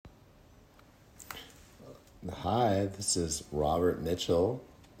Hi, this is Robert Mitchell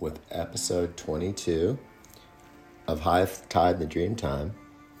with episode 22 of High Tide in the Dream Time.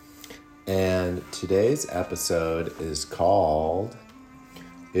 And today's episode is called,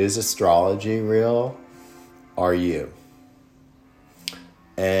 Is Astrology Real? Are You?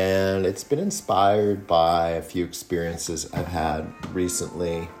 And it's been inspired by a few experiences I've had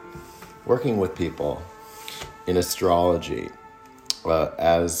recently working with people in astrology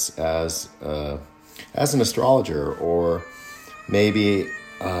as an astrologer, or maybe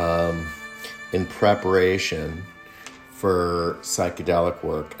in preparation for psychedelic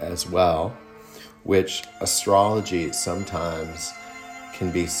work as well, which astrology sometimes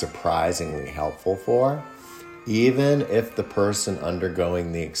can be surprisingly helpful for, even if the person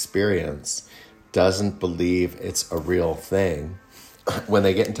undergoing the experience doesn't believe it's a real thing when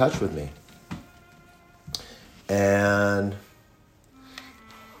they get in touch with me. And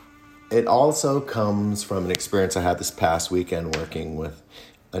it also comes from an experience I had this past weekend working with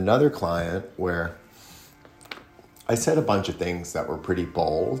another client where I said a bunch of things that were pretty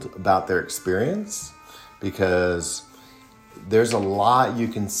bold about their experience, because there's a lot you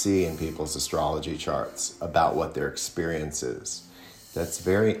can see in people's astrology charts about what their experience is. That's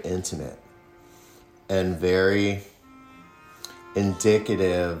very intimate and very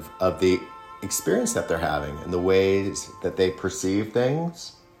indicative of the experience that they're having and the ways that they perceive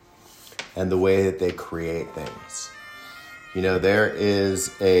things and the way that they create things. You know,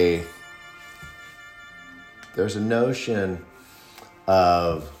 there's a notion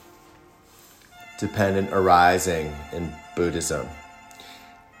of dependent arising in Buddhism.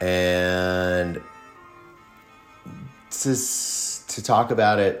 And to talk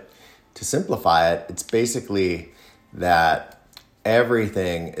about it, to simplify it, it's basically that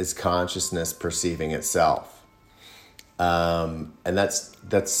everything is consciousness perceiving itself. And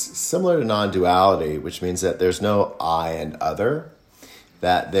that's similar to non-duality, which means that there's no I and other,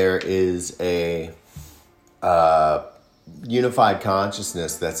 that there is a unified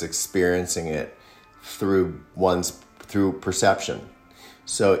consciousness that's experiencing it through perception.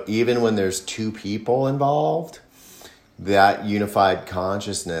 So even when there's two people involved, that unified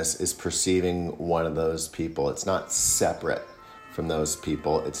consciousness is perceiving one of those people. It's not separate from those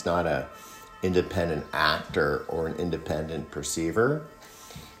people. It's not a independent actor or an independent perceiver.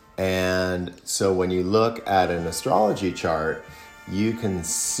 And so when you look at an astrology chart, you can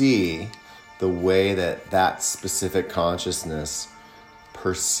see the way that specific consciousness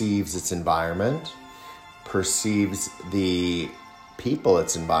perceives its environment, perceives the people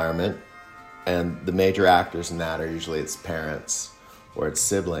its environment, and the major actors in that are usually its parents or its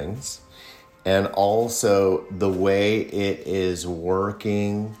siblings, and also the way it is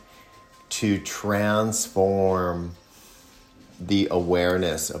working to transform the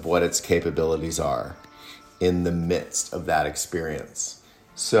awareness of what its capabilities are in the midst of that experience.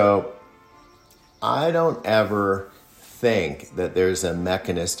 So I don't ever think that there's a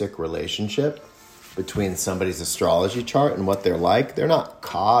mechanistic relationship between somebody's astrology chart and what they're like. They're not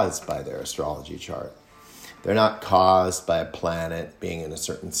caused by their astrology chart. They're not caused by a planet being in a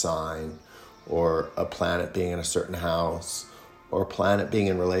certain sign, or a planet being in a certain house, or a planet being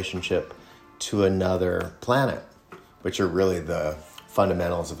in relationship to another planet, which are really the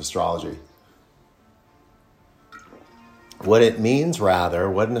fundamentals of astrology. What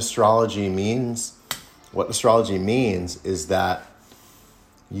astrology means is that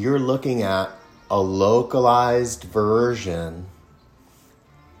you're looking at a localized version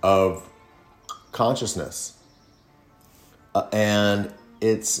of consciousness. And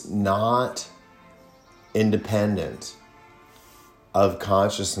it's not independent of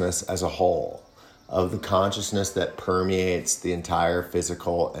consciousness as a whole, of the consciousness that permeates the entire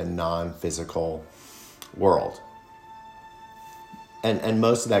physical and non-physical world. And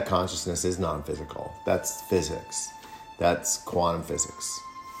most of that consciousness is non-physical. That's physics. That's quantum physics.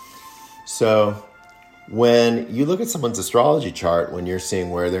 So when you look at someone's astrology chart, when you're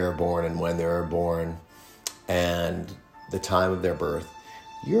seeing where they were born and when they were born and the time of their birth,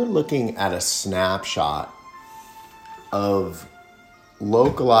 you're looking at a snapshot of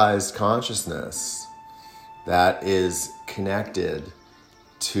localized consciousness that is connected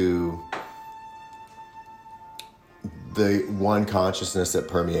to the one consciousness that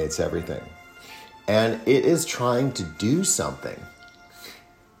permeates everything. And it is trying to do something.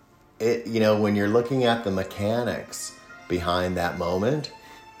 When you're looking at the mechanics behind that moment,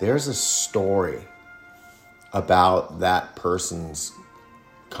 there's a story about that person's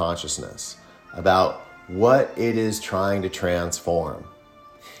consciousness, about what it is trying to transform.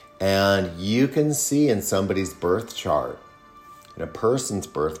 And you can see in somebody's birth chart, in a person's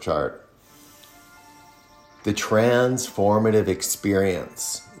birth chart, the transformative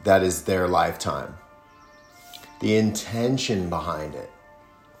experience that is their lifetime, the intention behind it,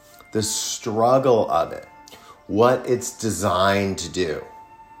 the struggle of it, what it's designed to do,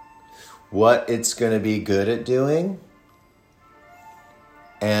 what it's going to be good at doing,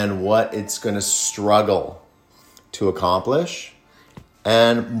 and what it's going to struggle to accomplish.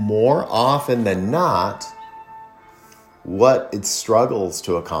 And more often than not, what it struggles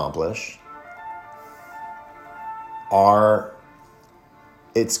to accomplish are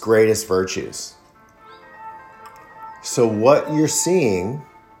its greatest virtues. So what you're seeing,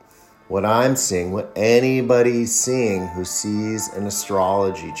 what I'm seeing, what anybody's seeing who sees an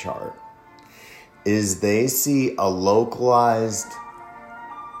astrology chart, is they see a localized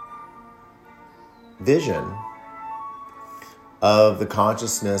vision of the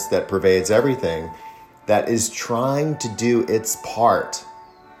consciousness that pervades everything, that is trying to do its part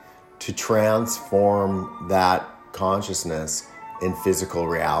to transform that consciousness in physical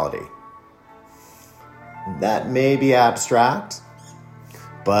reality. That may be abstract,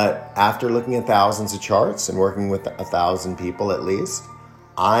 but after looking at thousands of charts and working with 1,000 people at least,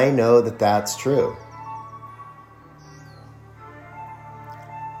 I know that that's true.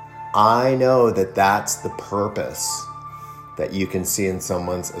 I know that that's the purpose that you can see in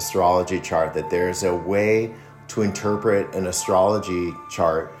someone's astrology chart, that there's a way to interpret an astrology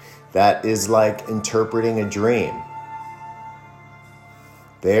chart that is like interpreting a dream.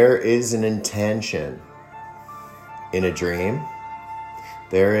 There is an intention in a dream.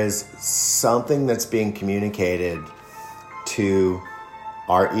 There is something that's being communicated to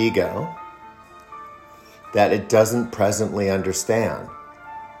our ego that it doesn't presently understand.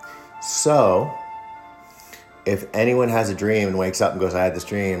 So, if anyone has a dream and wakes up and goes, I had this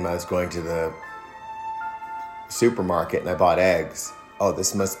dream, I was going to the supermarket and I bought eggs. Oh,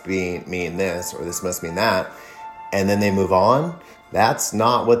 this must mean this, or this must mean that. And then they move on. That's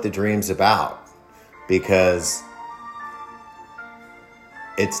not what the dream's about, because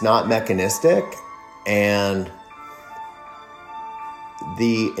it's not mechanistic, and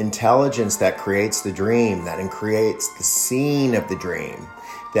the intelligence that creates the dream, that creates the scene of the dream,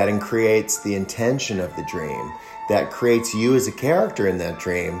 that creates the intention of the dream, that creates you as a character in that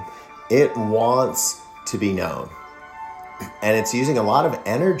dream, it wants to be known. And it's using a lot of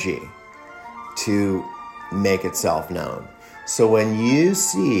energy to make itself known. So when you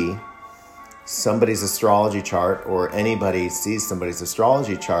see somebody's astrology chart, or anybody sees somebody's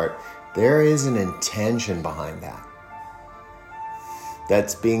astrology chart, there is an intention behind that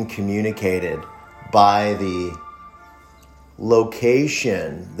that's being communicated by the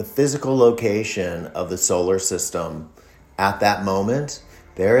location, the physical location of the solar system at that moment.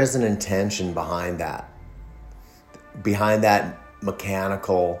 There is an intention behind that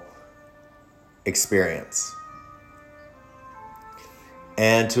mechanical experience.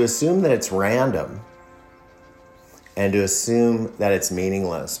 And to assume that it's random, and to assume that it's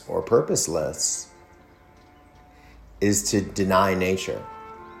meaningless or purposeless, is to deny nature.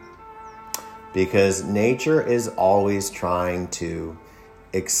 Because nature is always trying to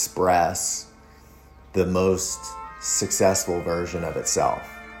express the most successful version of itself.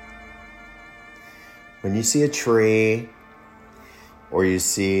 When you see a tree, or you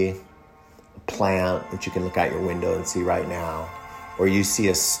see a plant, which you can look out your window and see right now, or you see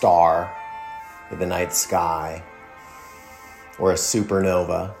a star in the night sky, or a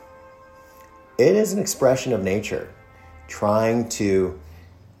supernova, it is an expression of nature trying to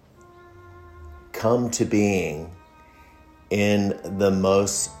come to being in the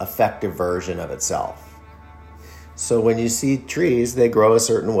most effective version of itself. So when you see trees, they grow a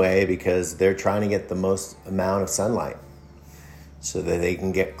certain way because they're trying to get the most amount of sunlight so that they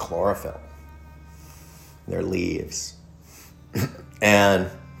can get chlorophyll in their leaves. And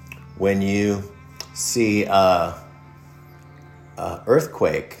when you see an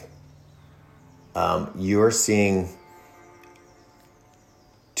earthquake, you're seeing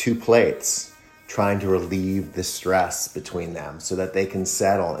two plates trying to relieve the stress between them so that they can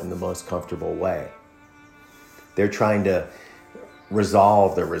settle in the most comfortable way. They're trying to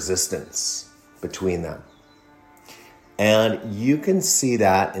resolve the resistance between them. And you can see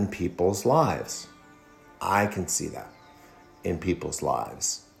that in people's lives. I can see that in people's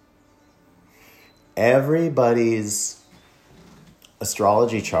lives. Everybody's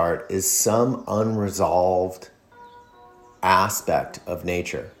astrology chart is some unresolved aspect of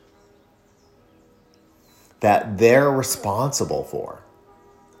nature that they're responsible for.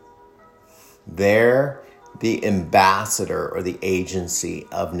 They're the ambassador or the agency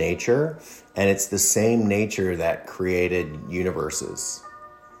of nature, and it's the same nature that created universes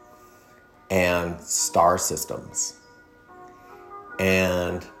and star systems.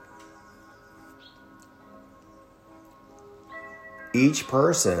 And each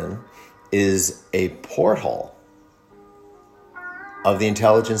person is a porthole of the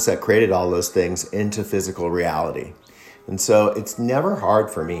intelligence that created all those things into physical reality. And so it's never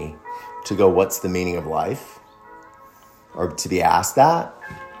hard for me to go, what's the meaning of life? Or to be asked that.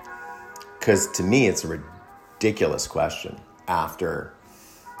 Because to me, it's a ridiculous question after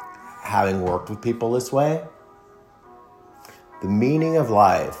having worked with people this way. The meaning of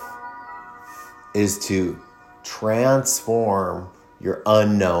life is to transform your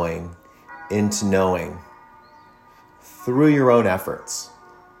unknowing into knowing through your own efforts,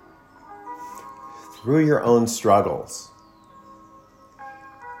 through your own struggles,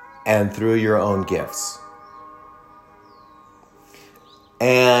 and through your own gifts.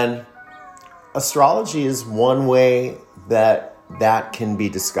 And astrology is one way that can be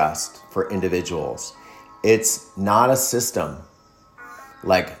discussed for individuals. It's not a system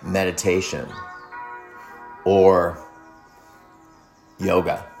like meditation or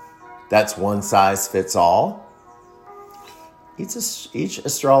yoga. That's one size fits all. Each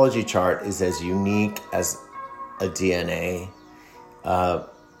astrology chart is as unique as a DNA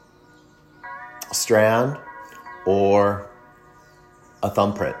strand or a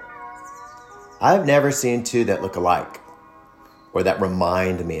thumbprint. I've never seen two that look alike or that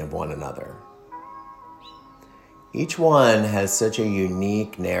remind me of one another. Each one has such a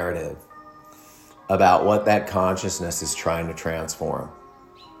unique narrative about what that consciousness is trying to transform.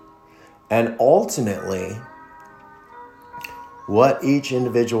 And ultimately, what each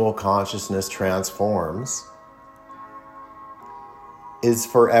individual consciousness transforms is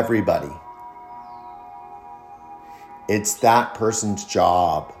for everybody. It's that person's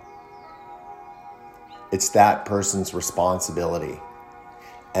job. It's that person's responsibility.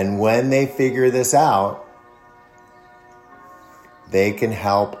 And when they figure this out, they can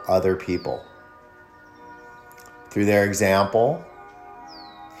help other people through their example,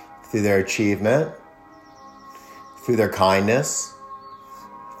 through their achievement, through their kindness,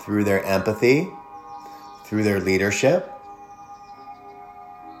 through their empathy, through their leadership.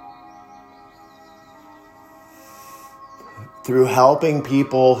 Through helping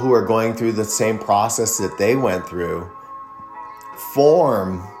people who are going through the same process that they went through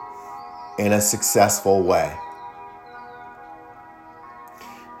form in a successful way.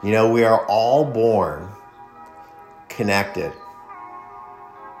 You know, we are all born connected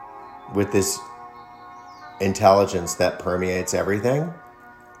with this intelligence that permeates everything.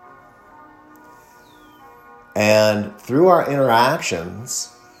 And through our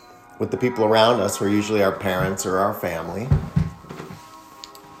interactions with the people around us, who are usually our parents or our family,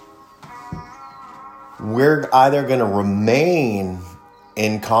 we're either going to remain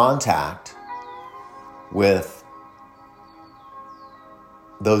in contact with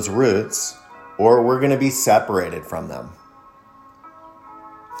those roots, or we're going to be separated from them.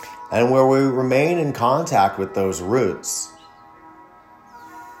 And where we remain in contact with those roots,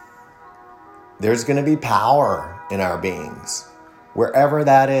 there's going to be power in our beings, wherever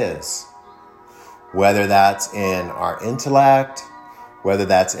that is. Whether that's in our intellect, whether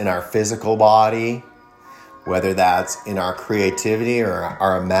that's in our physical body, whether that's in our creativity or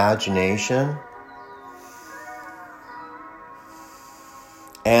our imagination.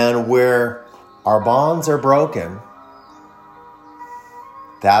 And where our bonds are broken,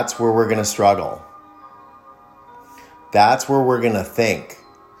 that's where we're going to struggle. That's where we're going to think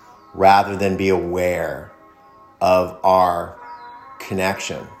rather than be aware of our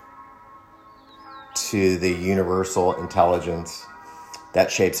connection to the universal intelligence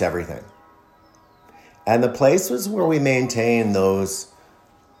that shapes everything. And the places where we maintain those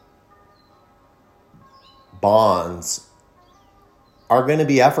bonds are going to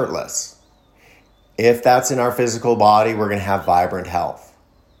be effortless. If that's in our physical body, we're going to have vibrant health.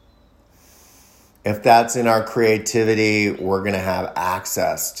 If that's in our creativity, we're going to have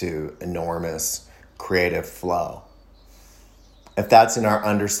access to enormous creative flow. If that's in our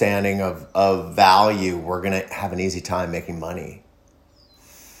understanding of value, we're going to have an easy time making money.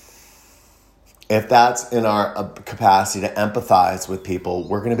 If that's in our capacity to empathize with people,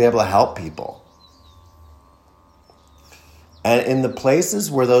 we're going to be able to help people. And in the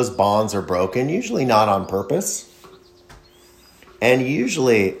places where those bonds are broken, usually not on purpose, and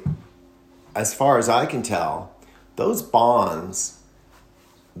usually, as far as I can tell, those bonds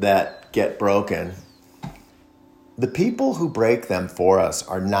that get broken, the people who break them for us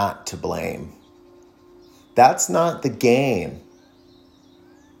are not to blame. That's not the game.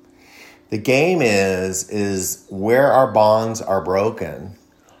 The game is where our bonds are broken.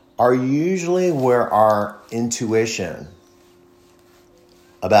 are usually where our intuition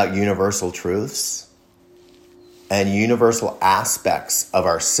about universal truths and universal aspects of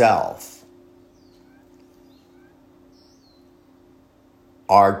ourself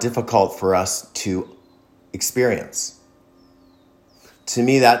are difficult for us to experience. To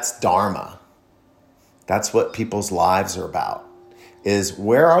me, that's Dharma. That's what people's lives are about, is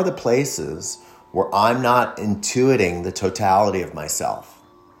where are the places where I'm not intuiting the totality of myself?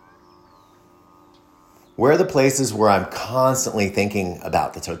 Where are the places where I'm constantly thinking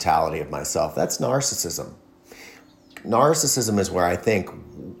about the totality of myself? That's narcissism. Narcissism is where I think,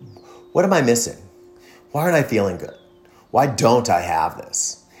 what am I missing? Why aren't I feeling good? Why don't I have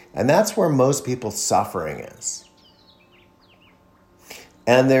this? And that's where most people's suffering is.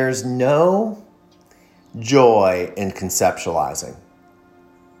 And there's no joy in conceptualizing.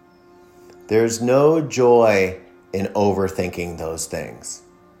 There's no joy in overthinking those things.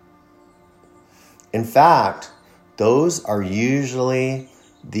 In fact, those are usually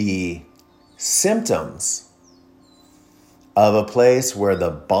the symptoms of a place where the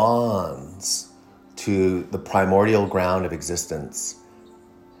bonds to the primordial ground of existence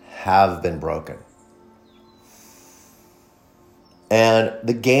have been broken. And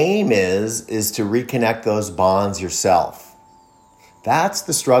the game is to reconnect those bonds yourself. That's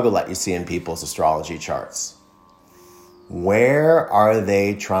the struggle that you see in people's astrology charts. Where are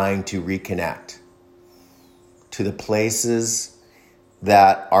they trying to reconnect? To the places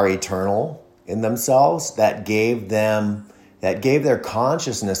that are eternal in themselves, that gave their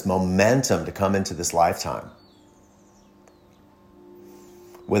consciousness momentum to come into this lifetime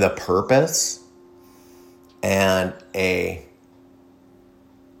with a purpose and a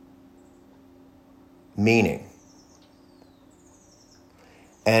meaning.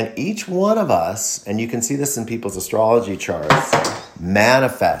 And each one of us, and you can see this in people's astrology charts,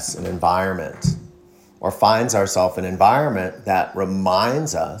 manifests an environment or finds ourselves in an environment that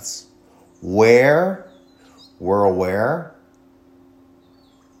reminds us where we're aware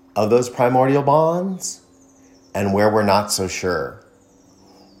of those primordial bonds and where we're not so sure,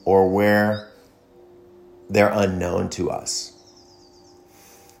 or where they're unknown to us.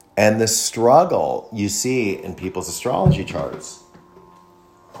 And the struggle you see in people's astrology charts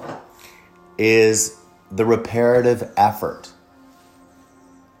is the reparative effort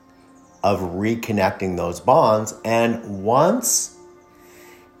of reconnecting those bonds. And once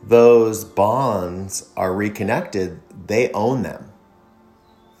those bonds are reconnected, they own them.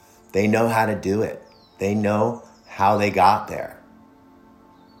 They know how to do it. They know how they got there.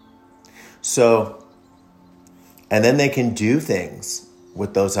 So, and then they can do things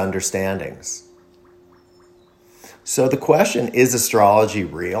with those understandings. So the question, is astrology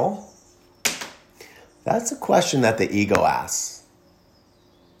real? That's a question that the ego asks.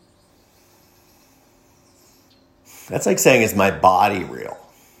 That's like saying, is my body real?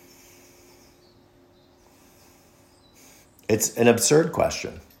 It's an absurd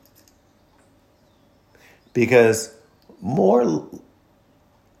question. Because more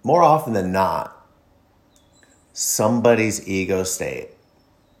often than not, somebody's ego state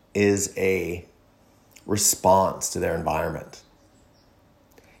is a response to their environment.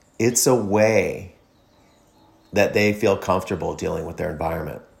 It's a way that they feel comfortable dealing with their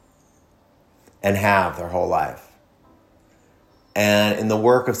environment and have their whole life. And in the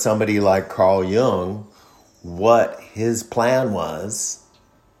work of somebody like Carl Jung, what his plan was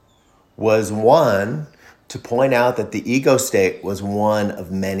one, to point out that the ego state was one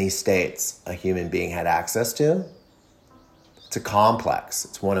of many states a human being had access to. It's a complex.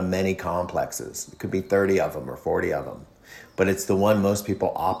 It's one of many complexes. It could be 30 of them or 40 of them. But it's the one most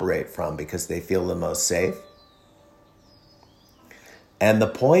people operate from because they feel the most safe. And the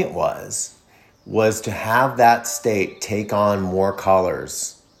point was to have that state take on more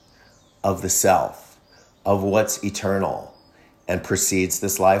colors of the self, of what's eternal, and precedes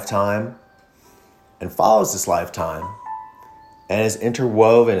this lifetime and follows this lifetime and is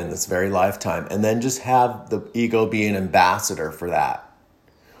interwoven in this very lifetime, and then just have the ego be an ambassador for that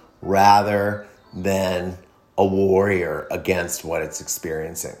rather than a warrior against what it's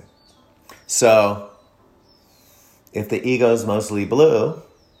experiencing. So if the ego is mostly blue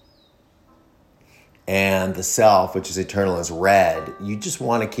and the self, which is eternal, is red, you just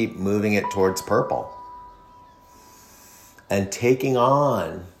want to keep moving it towards purple and taking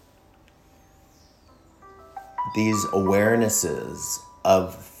on these awarenesses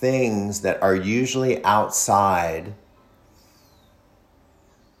of things that are usually outside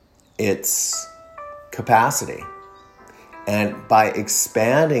its capacity. And by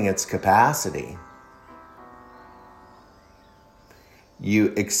expanding its capacity,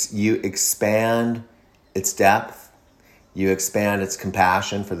 You expand its depth. You expand its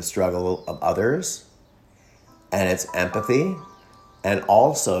compassion for the struggle of others and its empathy. And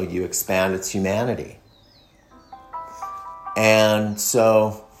also you expand its humanity. And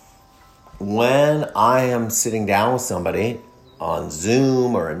so when I am sitting down with somebody on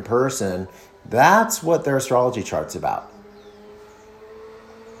Zoom or in person, that's what their astrology chart's about.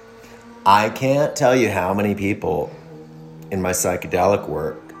 I can't tell you how many people in my psychedelic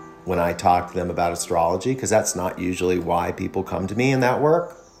work, when I talk to them about astrology, because that's not usually why people come to me in that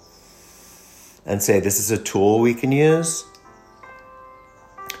work, and say, this is a tool we can use,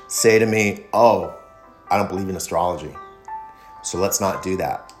 say to me, oh, I don't believe in astrology, so let's not do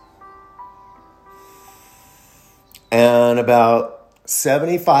that. And about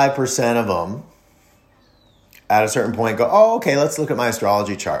 75% of them, at a certain point, go, oh, okay, let's look at my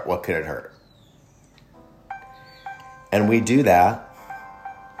astrology chart. What could it hurt? And we do that,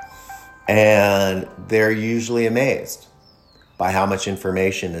 and they're usually amazed by how much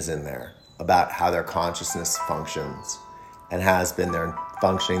information is in there about how their consciousness functions and has been there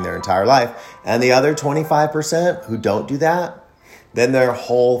functioning their entire life. And the other 25% who don't do that, then their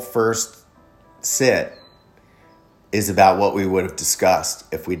whole first sit is about what we would have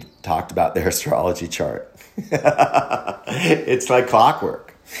discussed if we talked about their astrology chart. It's like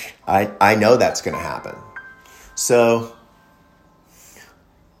clockwork. I know that's going to happen. So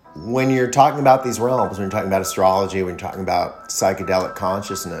when you're talking about these realms, when you're talking about astrology, when you're talking about psychedelic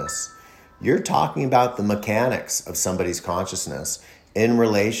consciousness, you're talking about the mechanics of somebody's consciousness in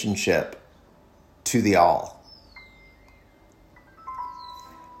relationship to the all.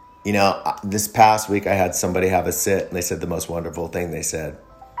 You know, this past week I had somebody have a sit, and they said the most wonderful thing. They said,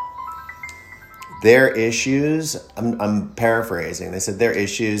 their issues, I'm paraphrasing, they said their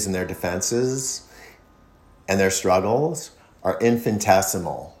issues and their defenses and their struggles are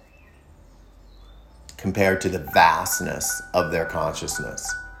infinitesimal compared to the vastness of their consciousness.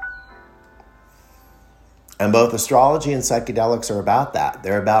 And both astrology and psychedelics are about that.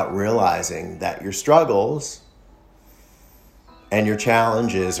 They're about realizing that your struggles and your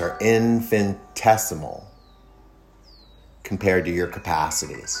challenges are infinitesimal compared to your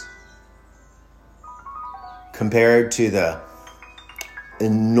capacities, compared to the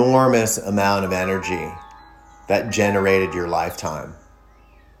enormous amount of energy that generated your lifetime.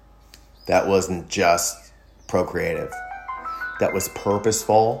 That wasn't just procreative. That was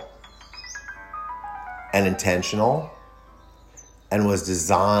purposeful and intentional and was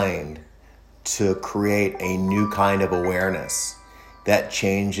designed to create a new kind of awareness that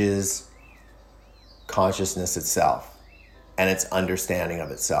changes consciousness itself and its understanding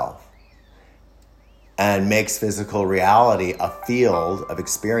of itself and makes physical reality a field of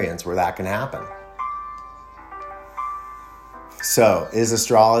experience where that can happen. So, is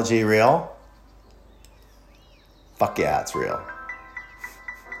astrology real? Fuck yeah, it's real.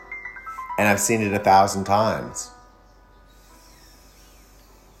 And I've seen it 1,000 times.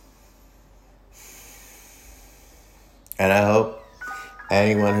 And I hope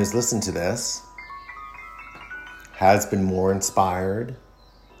anyone who's listened to this has been more inspired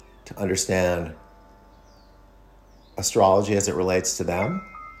to understand astrology as it relates to them,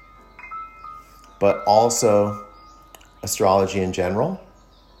 but also astrology in general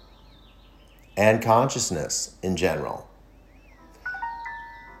and consciousness in general.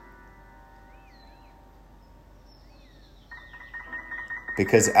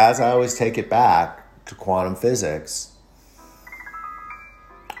 Because as I always take it back to quantum physics,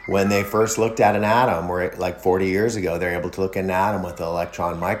 when they first looked at an atom, or like 40 years ago, they're able to look at an atom with an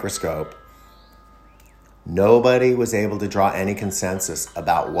electron microscope. Nobody was able to draw any consensus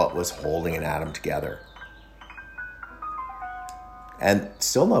about what was holding an atom together. And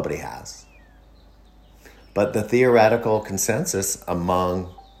still nobody has. But the theoretical consensus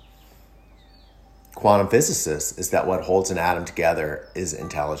among quantum physicists is that what holds an atom together is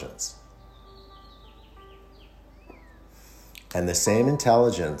intelligence. And the same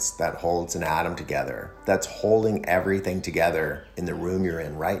intelligence that holds an atom together, that's holding everything together in the room you're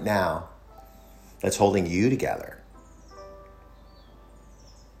in right now, that's holding you together,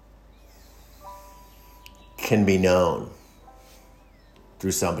 can be known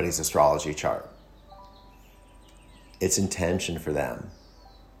through somebody's astrology chart. Its intention for them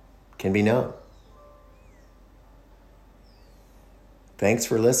can be known. Thanks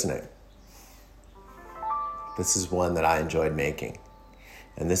for listening. This is one that I enjoyed making.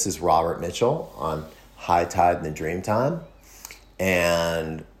 And this is Robert Mitchell on High Tide in the Dreamtime.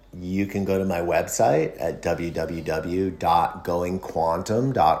 And you can go to my website at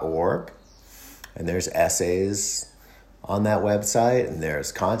www.goingquantum.org. And there's essays on that website, and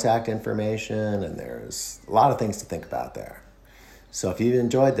there's contact information, and there's a lot of things to think about there. So if you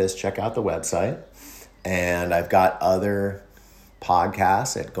enjoyed this, check out the website. And I've got other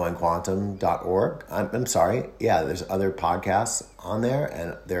podcasts at goingquantum.org. I'm sorry. Yeah, there's other podcasts on there.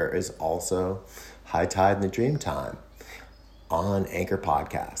 And there is also High Tide in the Dream Time on Anchor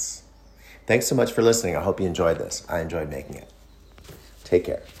Podcasts. Thanks so much for listening. I hope you enjoyed this. I enjoyed making it. Take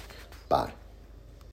care. Bye.